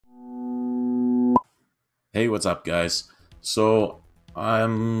Hey, what's up, guys? So,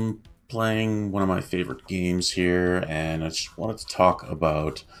 I'm playing one of my favorite games here, and I just wanted to talk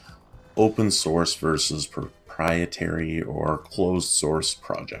about open source versus proprietary or closed source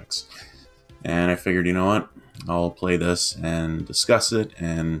projects. And I figured, you know what? I'll play this and discuss it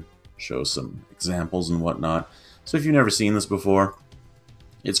and show some examples and whatnot. So, if you've never seen this before,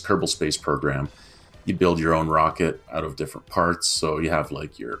 it's Kerbal Space Program. You build your own rocket out of different parts. So you have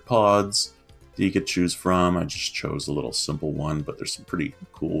like your pods that you could choose from. I just chose a little simple one, but there's some pretty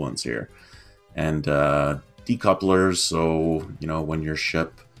cool ones here. And decouplers, so when your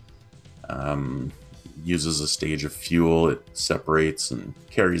ship um, uses a stage of fuel, it separates and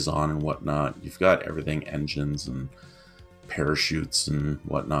carries on and whatnot. You've got everything, engines and parachutes and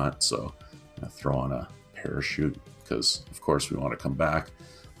whatnot. So I'm gonna throw on a parachute because, of course, we want to come back.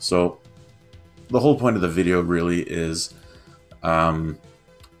 So the whole point of the video really is um,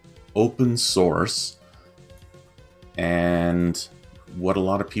 open source, and what a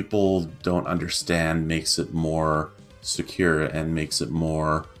lot of people don't understand makes it more secure and makes it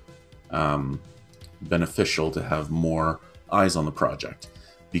more beneficial to have more eyes on the project,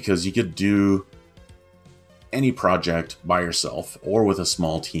 because you could do any project by yourself or with a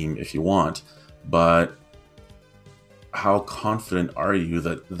small team if you want, but how confident are you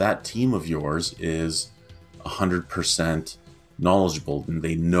that that team of yours is 100% knowledgeable and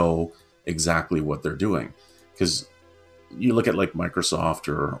they know exactly what they're doing? Because you look at like Microsoft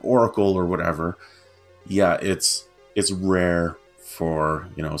or Oracle or whatever, yeah, it's rare for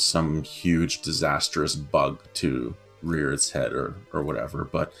some huge disastrous bug to rear its head or whatever,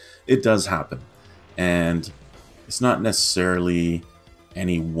 but it does happen, and it's not necessarily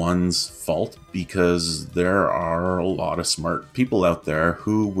anyone's fault, because there are a lot of smart people out there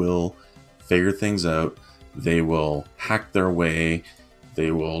who will figure things out. They will hack their way,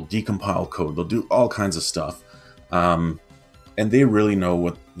 they will decompile code, they'll do all kinds of stuff, and they really know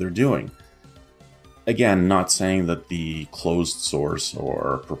what they're doing. Again, not saying that the closed source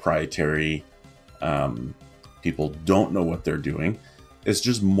or proprietary people don't know what they're doing. It's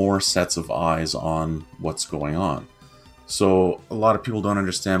just more sets of eyes on what's going on. So a lot of people don't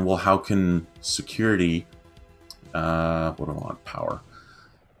understand, well, how can security, what do I want, power?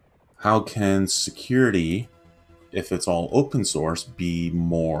 How can security, if it's all open source, be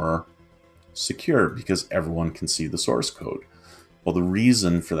more secure? Because everyone can see the source code. Well, the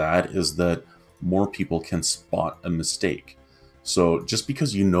reason for that is that more people can spot a mistake. So just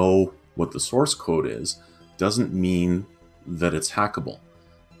because you know what the source code is doesn't mean that it's hackable.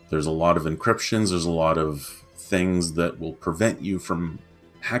 There's a lot of encryptions, there's a lot of things that will prevent you from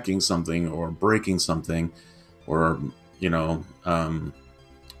hacking something or breaking something, or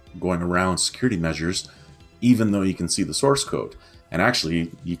going around security measures, even though you can see the source code. And actually,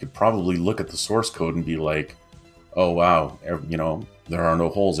 you could probably look at the source code and be like, oh wow, there are no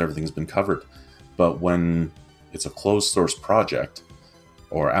holes, everything's been covered. But when it's a closed source project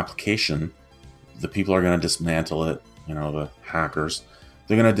or application, the people are going to dismantle it. The hackers,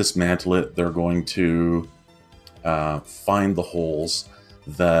 they're going to dismantle it. They're going to find the holes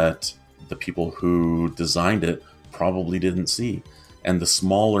that the people who designed it probably didn't see. And the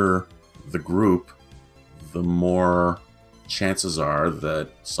smaller the group, the more chances are that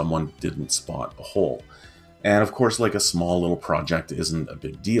someone didn't spot a hole. And of course, like, a small little project isn't a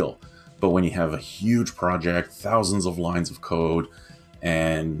big deal. But when you have a huge project, thousands of lines of code,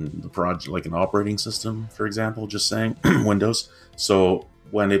 and the project, like an operating system, for example, just saying, Windows. So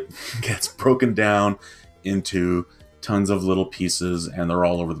when it gets broken down into tons of little pieces and they're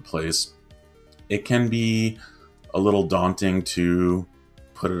all over the place, it can be a little daunting to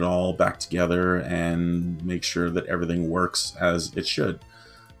put it all back together and make sure that everything works as it should.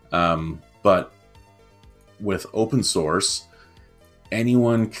 But with open source,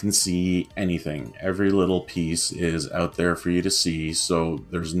 anyone can see anything. Every little piece is out there for you to see, so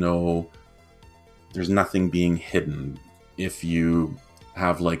there's nothing being hidden. If you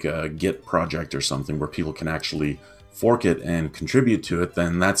have like a Git project or something where people can actually fork it and contribute to it,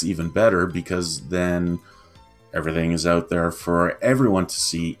 then that's even better, because then everything is out there for everyone to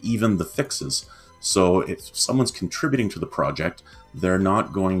see, even the fixes. So if someone's contributing to the project, they're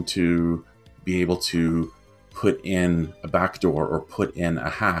not going to be able to put in a backdoor or put in a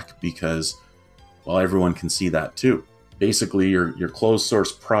hack, because, well, everyone can see that too. Basically, your closed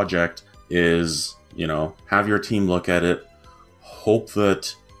source project is, have your team look at it, hope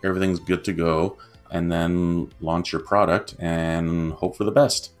that everything's good to go, and then launch your product and hope for the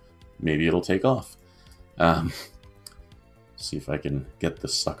best. Maybe it'll take off. See if I can get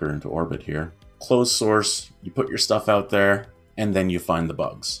this sucker into orbit here. Closed source, you put your stuff out there, and then you find the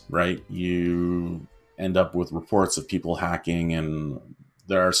bugs, right? end up with reports of people hacking, and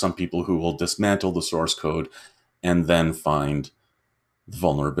there are some people who will dismantle the source code and then find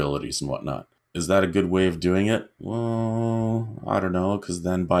vulnerabilities and whatnot. Is that a good way of doing it? Well, I don't know, because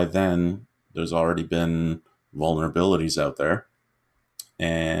then by then there's already been vulnerabilities out there,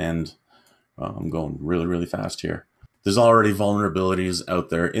 and I'm going really, really fast here. There's already vulnerabilities out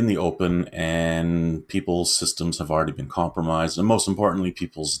there in the open, and people's systems have already been compromised, and most importantly,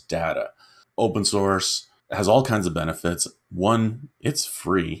 people's data. Open source has all kinds of benefits. One, it's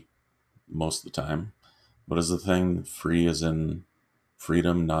free most of the time. What is the thing? Free as in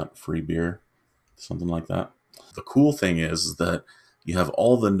freedom, not free beer. Something like that. The cool thing is that you have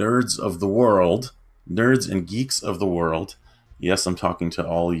all the nerds of the world, nerds and geeks of the world. Yes, I'm talking to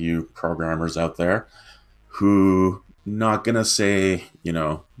all you programmers out there who not going to say,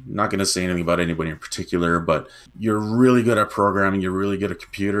 not going to say anything about anybody in particular, but you're really good at programming, you're really good at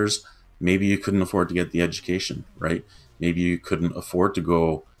computers. Maybe you couldn't afford to get the education, right? Maybe you couldn't afford to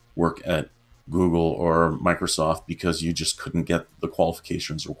go work at Google or Microsoft because you just couldn't get the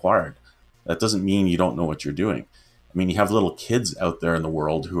qualifications required. That doesn't mean you don't know what you're doing. I mean, you have little kids out there in the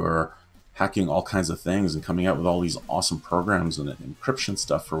world who are hacking all kinds of things and coming out with all these awesome programs and encryption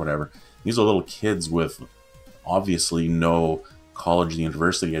stuff or whatever. These are little kids with obviously no college,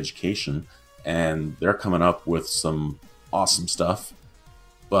 university education, and they're coming up with some awesome stuff.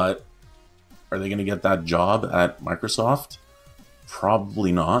 But are they going to get that job at Microsoft?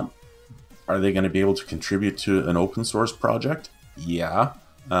 Probably not. Are they going to be able to contribute to an open source project? Yeah.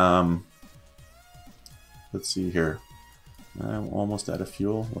 Let's see here. I'm almost out of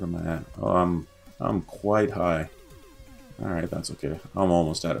fuel. What am I at? Oh, I'm quite high. All right, that's okay. I'm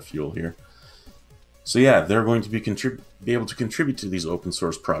almost out of fuel here. So yeah, they're going to be able to contribute to these open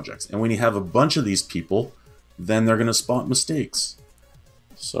source projects. And when you have a bunch of these people, then they're going to spot mistakes.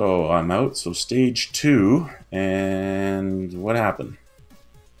 So I'm out. So stage 2, and what happened?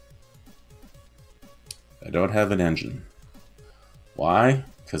 I don't have an engine. Why?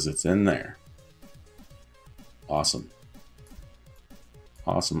 Because it's in there. Awesome.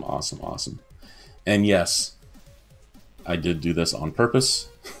 Awesome, awesome, awesome. And yes, I did do this on purpose.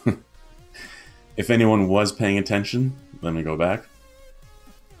 If anyone was paying attention, let me go back.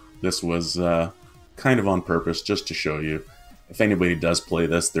 This was kind of on purpose, just to show you. If anybody does play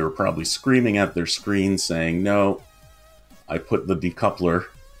this, they were probably screaming at their screen saying, no, I put the decoupler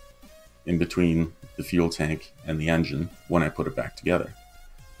in between the fuel tank and the engine when I put it back together.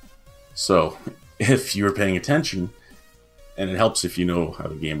 So if you were paying attention, and it helps if you know how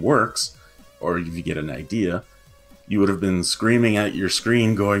the game works, or if you get an idea, you would have been screaming at your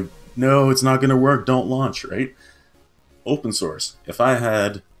screen going, no, it's not going to work, don't launch, right? Open source. If I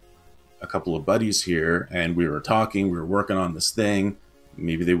had a couple of buddies here and we were talking, we were working on this thing,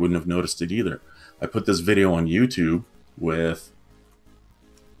 maybe they wouldn't have noticed it either. I put this video on YouTube with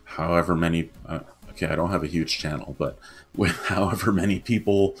however many, okay, I don't have a huge channel, but with however many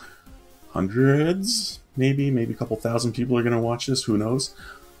people, hundreds, maybe a couple thousand people are going to watch this, who knows,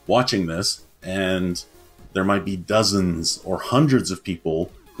 watching this, and there might be dozens or hundreds of people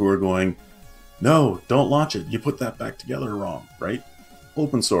who are going, no, don't launch it, you put that back together wrong, right?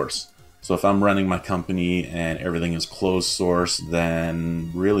 Open source. So if I'm running my company and everything is closed source, then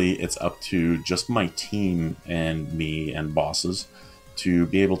really it's up to just my team and me and bosses to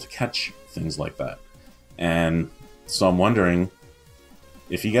be able to catch things like that. And so I'm wondering,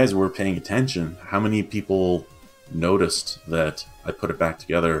 if you guys were paying attention, how many people noticed that I put it back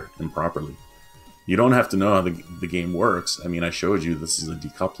together improperly? You don't have to know how the game works. I mean, I showed you this is a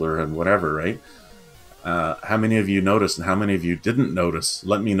decoupler and whatever, right? How many of you noticed and how many of you didn't notice?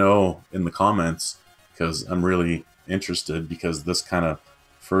 Let me know in the comments, because I'm really interested, because this kind of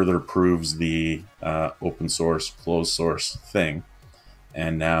further proves the open source, closed source thing.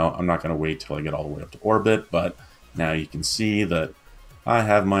 And now I'm not going to wait till I get all the way up to orbit, but now you can see that I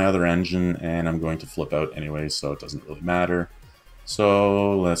have my other engine and I'm going to flip out anyway, so it doesn't really matter.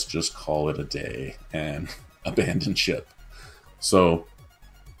 So let's just call it a day and abandon ship. So,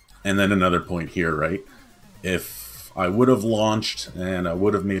 and then another point here, right? If I would have launched and I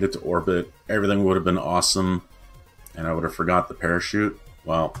would have made it to orbit, everything would have been awesome, and I would have forgot the parachute,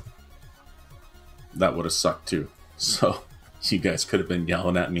 well, that would have sucked too. So you guys could have been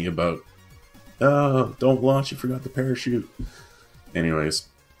yelling at me about, oh, don't launch, you forgot the parachute. Anyways,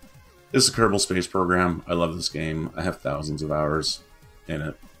 this is a Kerbal Space Program. I love this game. I have thousands of hours in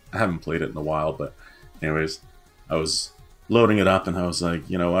it. I haven't played it in a while, but anyways, I was loading it up and I was like,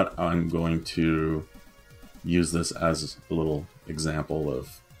 you know what? I'm going to use this as a little example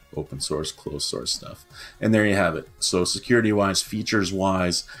of open source, closed source stuff. And there you have it. So security-wise,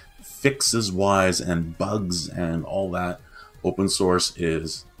 features-wise, fixes wise and bugs and all that, open source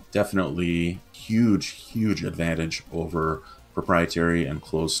is definitely huge advantage over proprietary and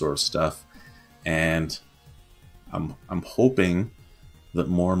closed source stuff. And I'm hoping that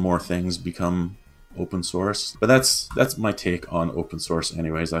more and more things become open source. But that's my take on open source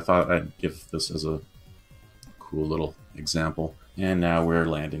anyways. I thought I'd give this as a cool little example. And now we're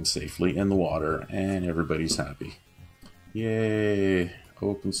landing safely in the water and everybody's happy. Yay!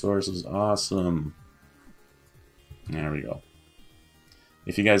 Open source is awesome. There we go.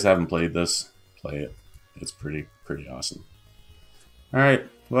 If you guys haven't played this, play it. It's pretty awesome. Alright,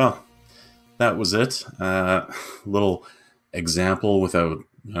 well, that was it. Little example without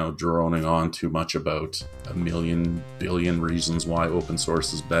droning on too much about a million billion reasons why open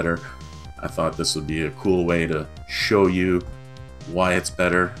source is better. I thought this would be a cool way to show you why it's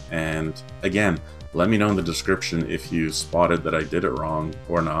better. And again, let me know in the description if you spotted that I did it wrong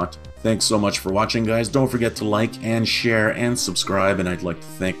or not. Thanks so much for watching, guys. Don't forget to like and share and subscribe. And I'd like to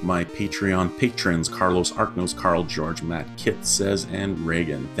thank my Patreon patrons, Carlos, Arknos, Carl, George, Matt, Kit, Says, and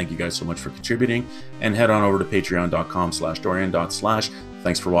Reagan. Thank you guys so much for contributing. And head on over to patreon.com/dorian./.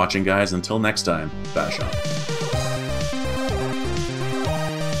 Thanks for watching, guys. Until next time, bash on.